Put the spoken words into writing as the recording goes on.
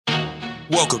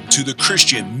Welcome to the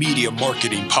Christian Media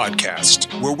Marketing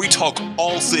Podcast, where we talk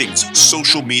all things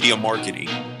social media marketing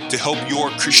to help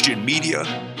your Christian media,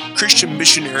 Christian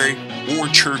missionary, or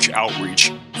church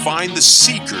outreach find the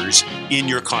seekers in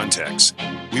your context.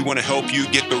 We want to help you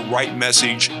get the right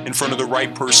message in front of the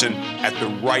right person at the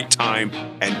right time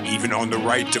and even on the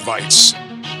right device.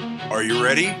 Are you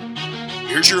ready?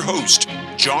 Here's your host,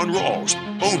 John Rawls,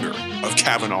 owner of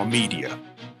Kavanaugh Media.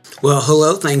 Well,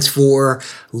 hello. Thanks for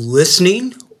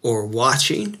listening or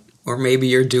watching, or maybe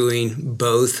you're doing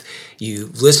both. You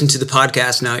listened to the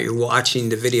podcast, now you're watching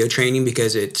the video training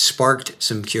because it sparked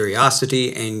some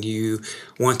curiosity and you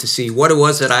want to see what it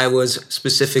was that I was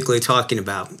specifically talking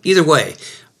about. Either way,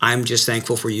 I'm just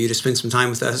thankful for you to spend some time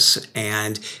with us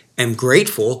and am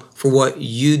grateful for what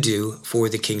you do for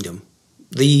the kingdom.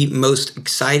 The most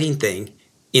exciting thing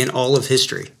in all of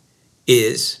history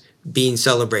is being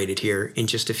celebrated here in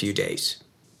just a few days.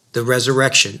 The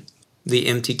resurrection, the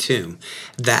empty tomb.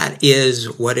 That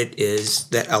is what it is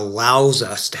that allows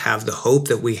us to have the hope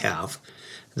that we have,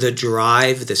 the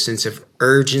drive, the sense of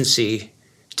urgency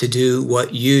to do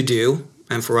what you do,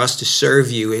 and for us to serve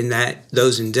you in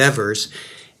those endeavors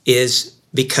is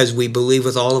because we believe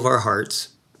with all of our hearts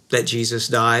that Jesus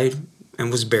died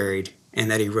and was buried and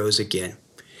that he rose again.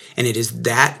 And it is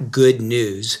that good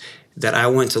news that I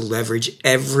want to leverage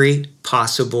every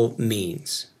possible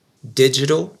means,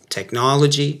 digital,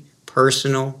 technology,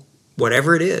 personal,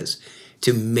 whatever it is,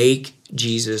 to make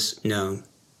Jesus known.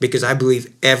 Because I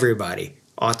believe everybody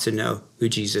ought to know who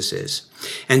Jesus is.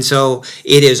 And so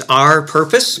it is our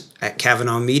purpose at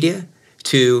Kavanaugh Media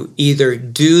to either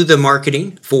do the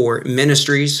marketing for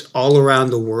ministries all around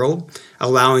the world,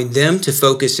 allowing them to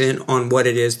focus in on what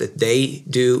it is that they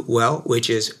do well,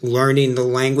 which is learning the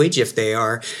language if they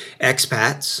are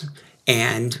expats,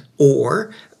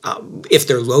 or if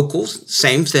they're locals,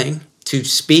 same thing, to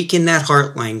speak in that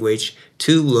heart language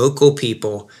to local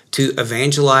people, to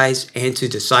evangelize and to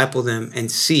disciple them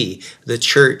and see the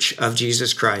Church of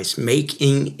Jesus Christ,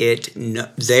 making it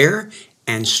there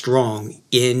and strong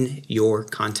in your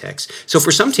context. So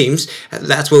for some teams,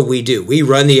 that's what we do. We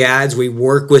run the ads, we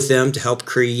work with them to help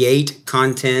create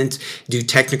content, do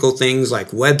technical things like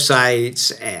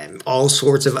websites and all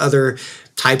sorts of other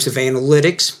types of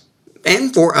analytics.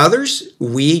 And for others,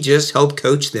 we just help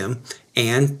coach them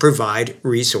and provide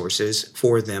resources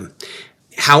for them.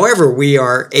 However we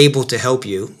are able to help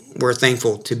you, we're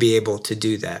thankful to be able to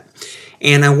do that.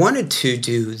 And I wanted to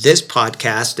do this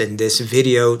podcast and this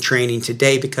video training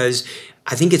today because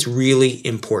I think it's really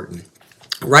important.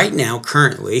 Right now,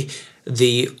 currently,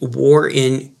 the war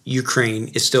in Ukraine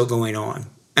is still going on.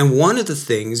 And one of the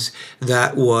things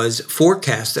that was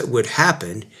forecast that would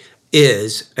happen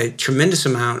is a tremendous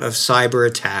amount of cyber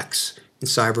attacks and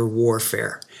cyber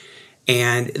warfare.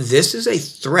 And this is a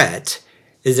threat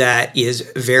that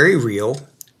is very real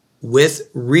with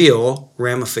real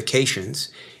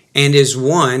ramifications, and is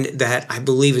one that I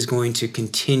believe is going to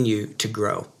continue to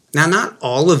grow. Now, not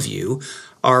all of you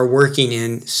are working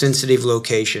in sensitive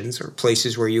locations or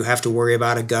places where you have to worry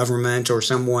about a government or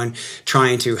someone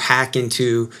trying to hack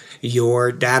into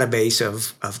your database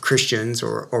of Christians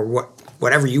or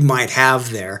whatever you might have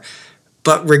there.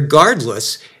 But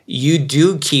regardless, you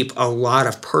do keep a lot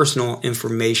of personal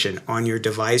information on your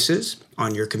devices,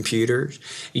 on your computers,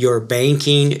 your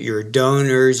banking, your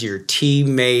donors, your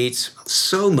teammates.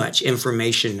 So much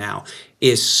information now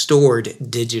is stored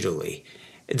digitally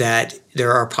that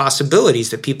there are possibilities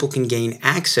that people can gain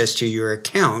access to your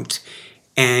account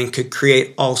and could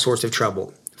create all sorts of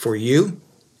trouble for you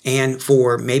and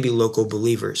for maybe local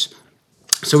believers.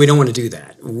 So we don't want to do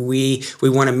that. We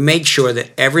want to make sure that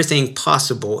everything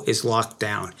possible is locked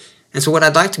down. And so what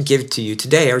I'd like to give to you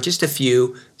today are just a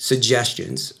few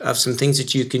suggestions of some things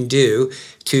that you can do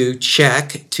to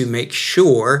check to make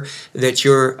sure that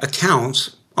your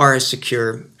accounts are as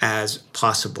secure as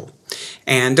possible.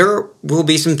 And there will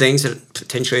be some things that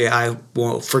potentially I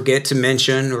will forget to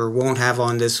mention or won't have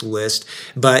on this list,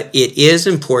 but it is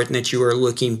important that you are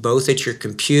looking both at your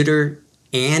computer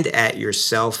and at your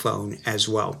cell phone as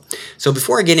well. So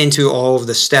before I get into all of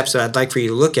the steps that I'd like for you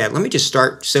to look at, let me just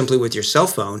start simply with your cell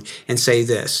phone and say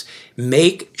this.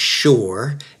 Make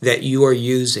sure that you are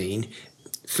using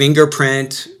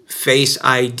fingerprint, Face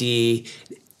ID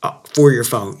for your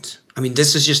phones. I mean,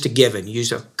 this is just a given.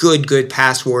 Use a good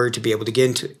password to be able to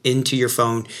get into your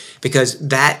phone because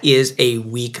that is a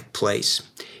weak place.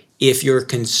 If you're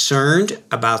concerned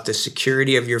about the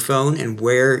security of your phone and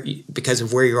because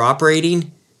of where you're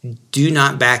operating, do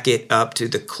not back it up to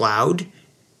the cloud.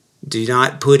 Do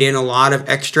not put in a lot of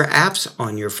extra apps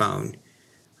on your phone.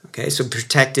 Okay, so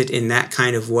protect it in that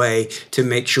kind of way to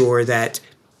make sure that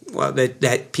well,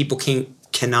 that people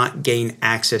cannot gain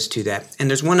access to that. And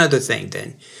there's one other thing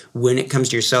then when it comes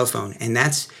to your cell phone, and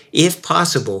that's, if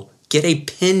possible, get a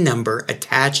PIN number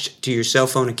attached to your cell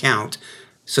phone account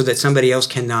so that somebody else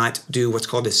cannot do what's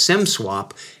called a SIM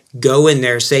swap. Go in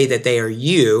there, say that they are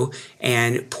you,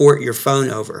 and port your phone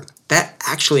over. That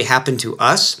actually happened to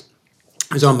us.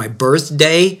 It was on my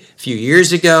birthday a few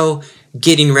years ago,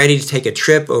 getting ready to take a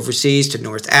trip overseas to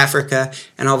North Africa,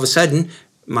 and all of a sudden,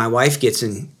 my wife gets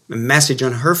a message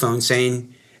on her phone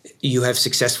saying, you have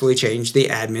successfully changed the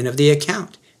admin of the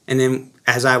account. And then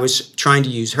as I was trying to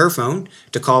use her phone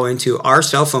to call into our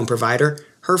cell phone provider,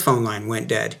 her phone line went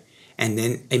dead. And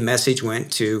then a message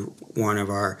went to one of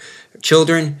our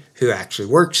children who actually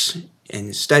works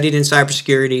and studied in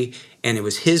cybersecurity, and it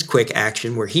was his quick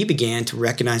action where he began to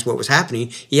recognize what was happening.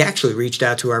 He actually reached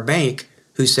out to our bank,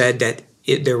 who said that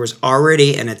there was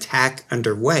already an attack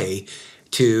underway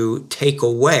to take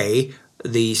away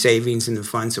the savings and the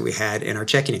funds that we had in our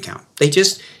checking account. They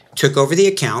just took over the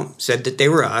account, said that they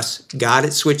were us, got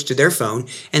it switched to their phone,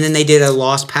 and then they did a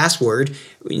lost password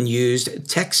and used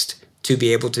text to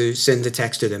be able to send the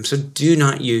text to them. So do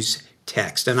not use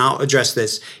text. And I'll address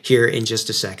this here in just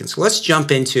a second. So let's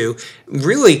jump into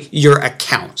really your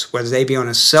accounts, whether they be on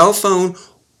a cell phone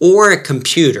or a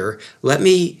computer. Let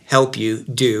me help you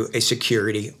do a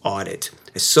security audit,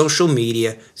 a social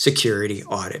media security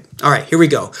audit. All right, here we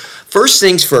go. First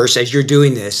things first, as you're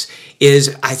doing this,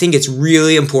 is I think it's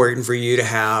really important for you to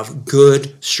have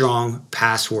good, strong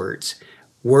passwords.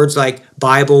 Words like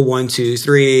Bible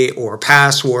 123 or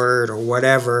password or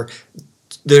whatever,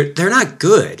 they're not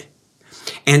good.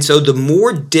 And so the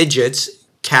more digits,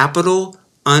 capital,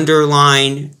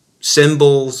 underline,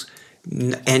 symbols,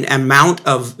 and amount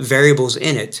of variables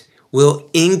in it will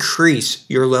increase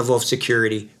your level of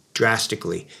security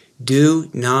drastically. Do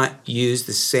not use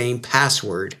the same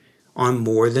password on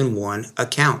more than one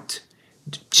account.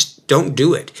 Just don't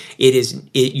do it.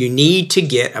 You need to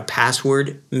get a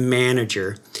password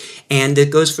manager, and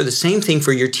it goes for the same thing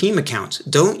for your team accounts.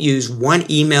 Don't use one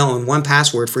email and one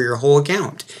password for your whole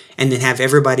account and then have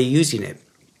everybody using it.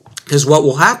 Because what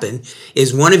will happen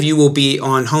is one of you will be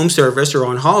on home service or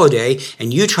on holiday,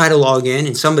 and you try to log in,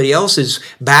 and somebody else is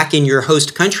back in your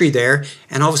host country there,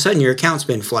 and all of a sudden your account's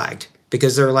been flagged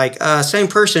because they're like, same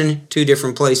person, two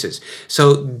different places.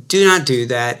 So do not do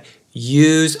that.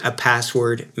 Use a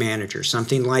password manager,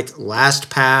 something like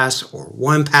LastPass or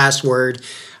 1Password.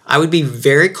 I would be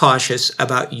very cautious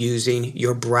about using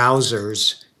your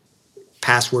browser's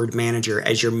password manager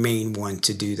as your main one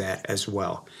to do that as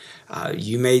well.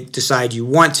 You may decide you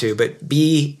want to, but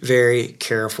be very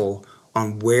careful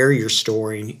on where you're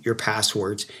storing your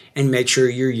passwords and make sure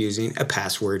you're using a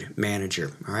password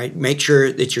manager. All right, make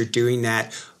sure that you're doing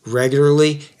that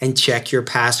regularly and check your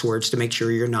passwords to make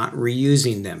sure you're not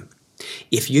reusing them.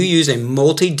 If you use a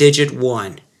multi-digit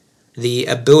one, the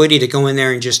ability to go in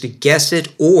there and just to guess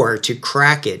it or to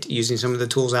crack it using some of the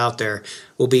tools out there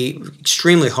will be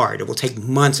extremely hard. It will take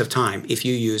months of time if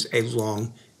you use a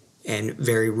long and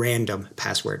very random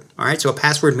password. All right, so a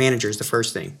password manager is the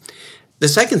first thing. The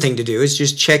second thing to do is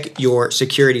just check your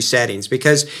security settings,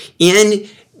 because in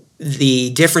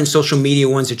the different social media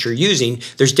ones that you're using,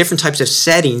 there's different types of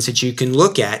settings that you can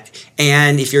look at.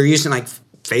 And if you're using like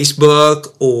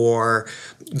Facebook or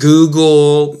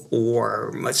Google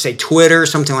or let's say Twitter,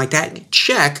 something like that,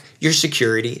 check your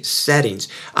security settings.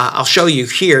 I'll show you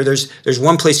here. There's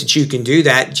one place that you can do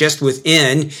that just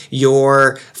within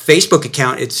your Facebook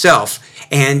account itself.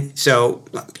 And so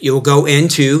you'll go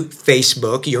into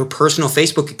Facebook, your personal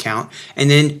Facebook account, and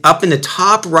then up in the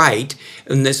top right,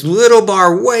 in this little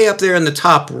bar way up there in the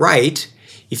top right,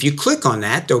 if you click on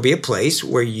that, there'll be a place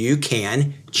where you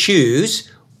can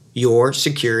choose your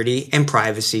security and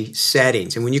privacy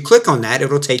settings. And when you click on that,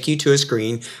 it'll take you to a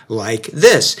screen like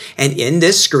this. And in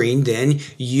this screen, then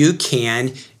you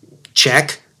can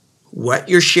check what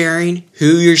you're sharing,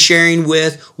 who you're sharing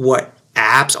with, what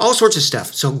apps, all sorts of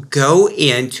stuff. So go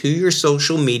into your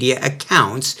social media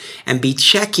accounts and be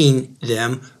checking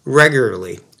them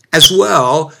regularly. As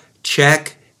well,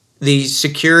 check the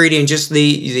security and just the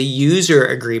user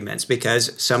agreements,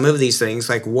 because some of these things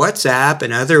like WhatsApp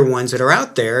and other ones that are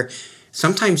out there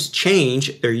sometimes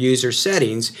change their user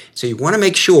settings. So you want to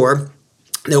make sure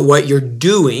that what you're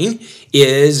doing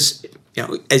is,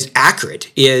 as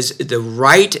accurate, is the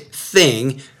right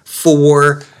thing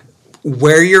for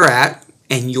where you're at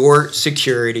and your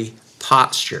security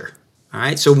posture. All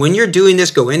right, so when you're doing this,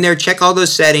 go in there, check all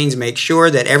those settings, make sure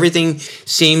that everything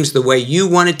seems the way you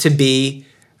want it to be.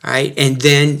 All right, and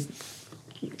then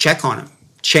check on it,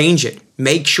 change it,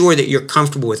 make sure that you're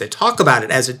comfortable with it. Talk about it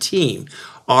as a team.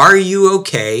 Are you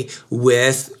okay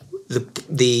with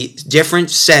the different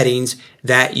settings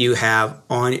that you have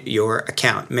on your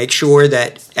account? Make sure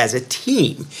that as a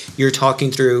team, you're talking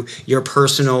through your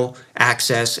personal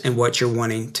access and what you're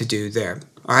wanting to do there.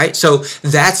 All right, so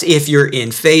that's if you're in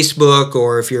Facebook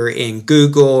or if you're in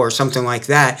Google or something like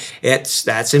that.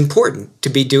 That's important to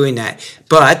be doing that.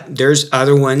 But there's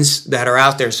other ones that are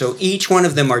out there. So each one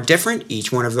of them are different. Each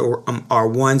one of them are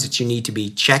ones that you need to be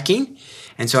checking.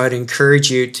 And so I'd encourage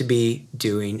you to be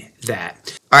doing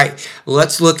that. All right,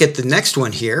 let's look at the next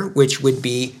one here, which would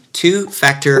be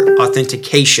two-factor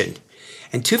authentication.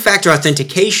 And two-factor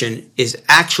authentication is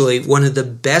actually one of the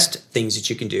best things that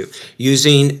you can do,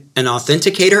 using an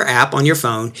authenticator app on your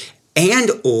phone and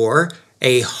or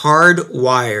a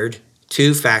hardwired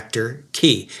two-factor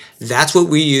key. That's what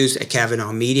we use at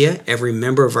Kavanaugh Media. Every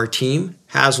member of our team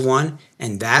has one,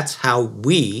 and that's how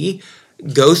we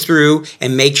go through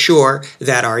and make sure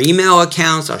that our email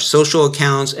accounts, our social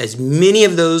accounts, as many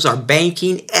of those are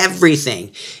banking,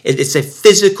 everything. It's a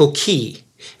physical key.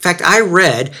 In fact, I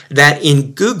read that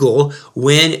in Google,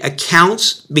 when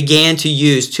accounts began to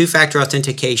use two-factor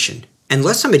authentication,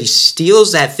 unless somebody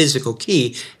steals that physical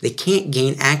key, they can't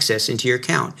gain access into your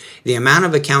account. The amount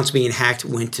of accounts being hacked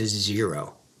went to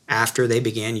 0 after they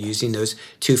began using those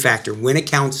two-factor, when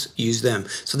accounts use them.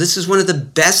 So this is one of the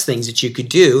best things that you could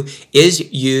do, is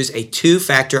use a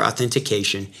two-factor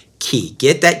authentication key.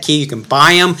 Get that key. You can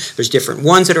buy them. There's different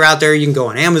ones that are out there. You can go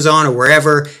on Amazon or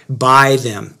wherever, buy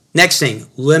them. Next thing,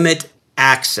 limit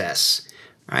access.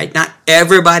 Right? Not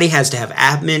everybody has to have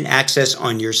admin access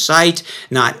on your site.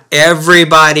 Not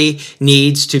everybody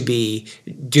needs to be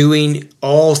doing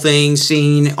all things,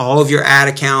 seeing all of your ad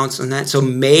accounts and that. So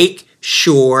make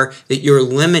sure that you're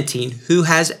limiting who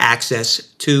has access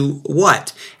to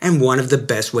what. And one of the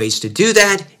best ways to do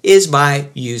that is by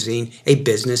using a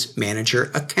business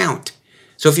manager account.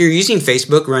 So if you're using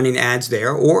Facebook, running ads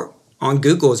there, or on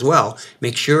Google as well,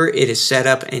 make sure it is set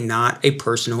up and not a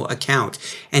personal account.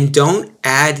 And don't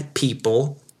add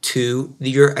people to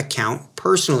your account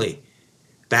personally.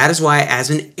 That is why, as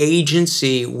an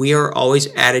agency, we are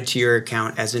always added to your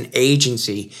account as an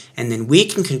agency, and then we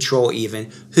can control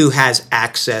even who has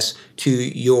access to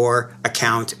your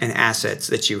account and assets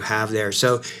that you have there.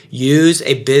 So use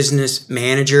a business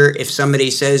manager. If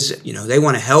somebody says, they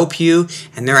want to help you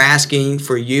and they're asking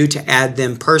for you to add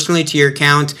them personally to your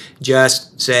account,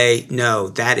 just say, no,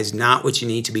 that is not what you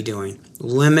need to be doing.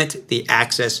 Limit the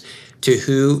access to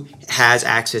who has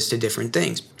access to different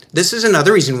things. This is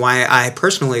another reason why I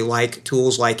personally like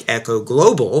tools like Echo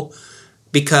Global,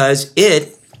 because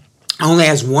it only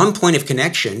has one point of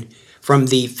connection from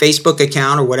the Facebook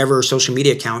account or whatever social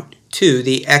media account to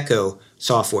the Echo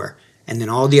software. And then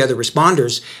all the other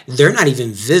responders, they're not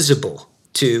even visible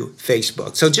to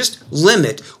Facebook. So just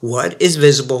limit what is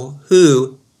visible,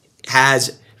 who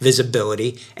has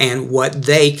visibility, and what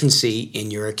they can see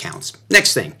in your accounts.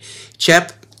 Next thing,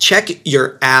 check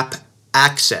your app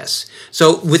access.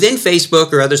 So within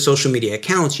Facebook or other social media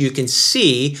accounts, you can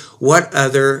see what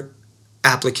other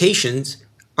applications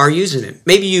are using it.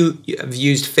 Maybe you have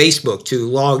used Facebook to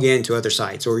log into other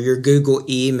sites, or your Google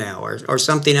email, or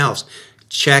something else.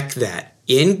 Check that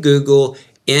in Google,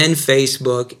 in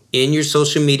Facebook, in your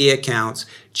social media accounts.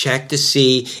 Check to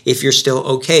see if you're still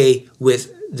okay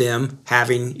with them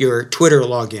having your Twitter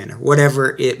login or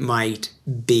whatever it might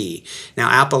be. Now,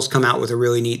 Apple's come out with a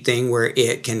really neat thing where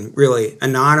it can really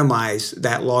anonymize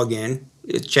that login.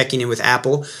 It's checking in with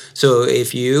Apple. So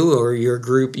if you or your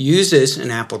group uses an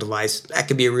Apple device, that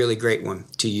could be a really great one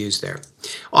to use there.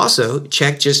 Also,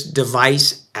 check just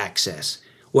device access.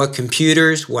 What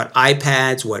computers, what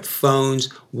iPads, what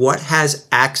phones, what has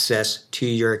access to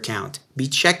your account. Be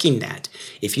checking that.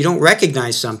 If you don't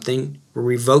recognize something,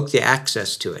 revoke the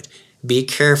access to it. Be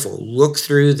careful. Look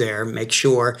through there. Make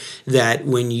sure that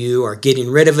when you are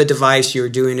getting rid of a device, you're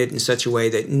doing it in such a way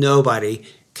that nobody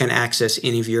can access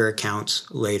any of your accounts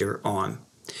later on.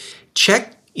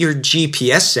 Check your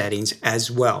GPS settings as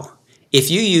well.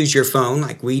 If you use your phone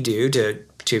like we do to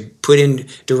put in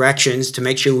directions to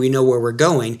make sure we know where we're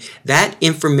going, that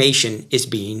information is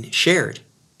being shared.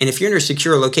 And if you're in a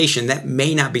secure location, that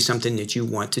may not be something that you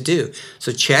want to do.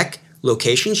 So check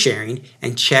location sharing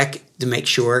and check to make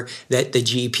sure that the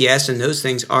GPS and those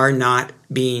things are not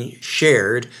being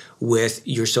shared with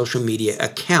your social media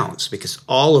accounts, because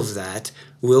all of that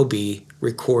will be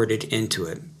recorded into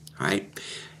it. All right.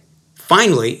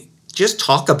 Finally, just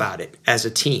talk about it as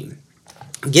a team.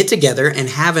 Get together and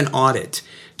have an audit.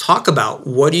 Talk about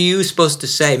what are you supposed to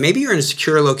say. Maybe you're in a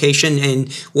secure location,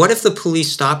 and what if the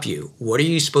police stop you? What are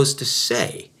you supposed to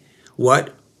say?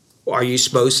 What are you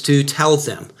supposed to tell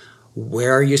them?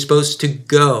 Where are you supposed to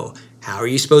go? How are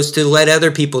you supposed to let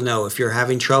other people know if you're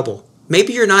having trouble?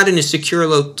 Maybe you're not in a secure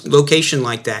location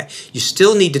like that. You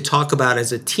still need to talk about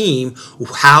as a team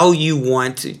how you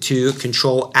want to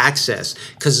control access,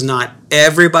 because not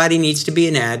everybody needs to be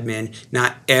an admin.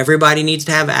 Not everybody needs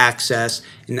to have access.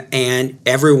 And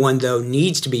everyone, though,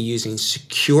 needs to be using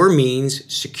secure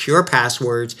means, secure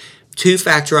passwords,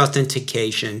 two-factor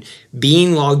authentication,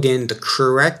 being logged in the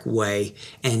correct way,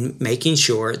 and making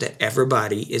sure that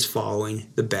everybody is following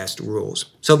the best rules.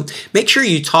 So make sure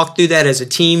you talk through that as a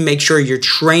team. Make sure you're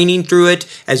training through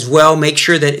it as well. Make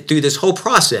sure that through this whole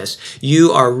process,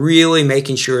 you are really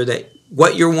making sure that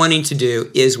what you're wanting to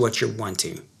do is what you're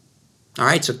wanting. All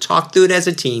right, so talk through it as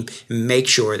a team and make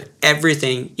sure that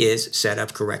everything is set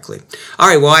up correctly. All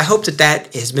right, well, I hope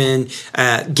that has been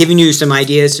giving you some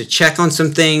ideas to check on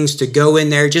some things, to go in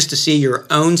there just to see your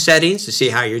own settings, to see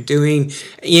how you're doing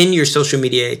in your social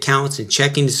media accounts and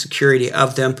checking the security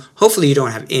of them. Hopefully you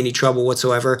don't have any trouble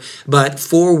whatsoever, but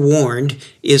forewarned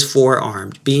is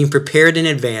forearmed. Being prepared in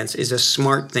advance is a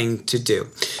smart thing to do.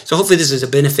 So hopefully this is a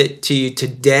benefit to you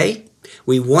today.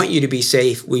 We want you to be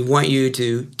safe. We want you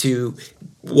to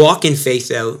walk in faith,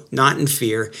 though, not in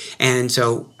fear. And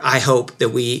so I hope that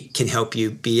we can help you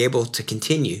be able to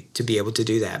continue to be able to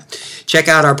do that. Check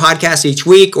out our podcast each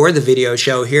week or the video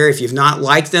show here. If you've not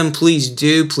liked them, please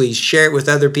do. Please share it with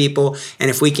other people.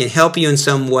 And if we can help you in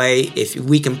some way, if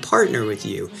we can partner with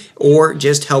you or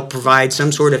just help provide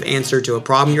some sort of answer to a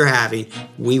problem you're having,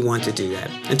 we want to do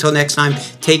that. Until next time,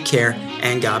 take care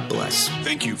and God bless.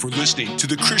 Thank you for listening to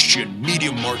the Christian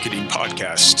Media Marketing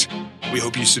Podcast. We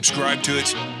hope you subscribe to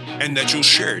it and that you'll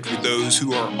share it with those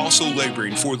who are also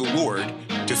laboring for the Lord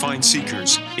to find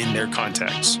seekers in their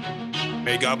contacts.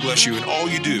 May God bless you in all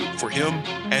you do for Him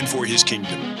and for His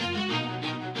kingdom.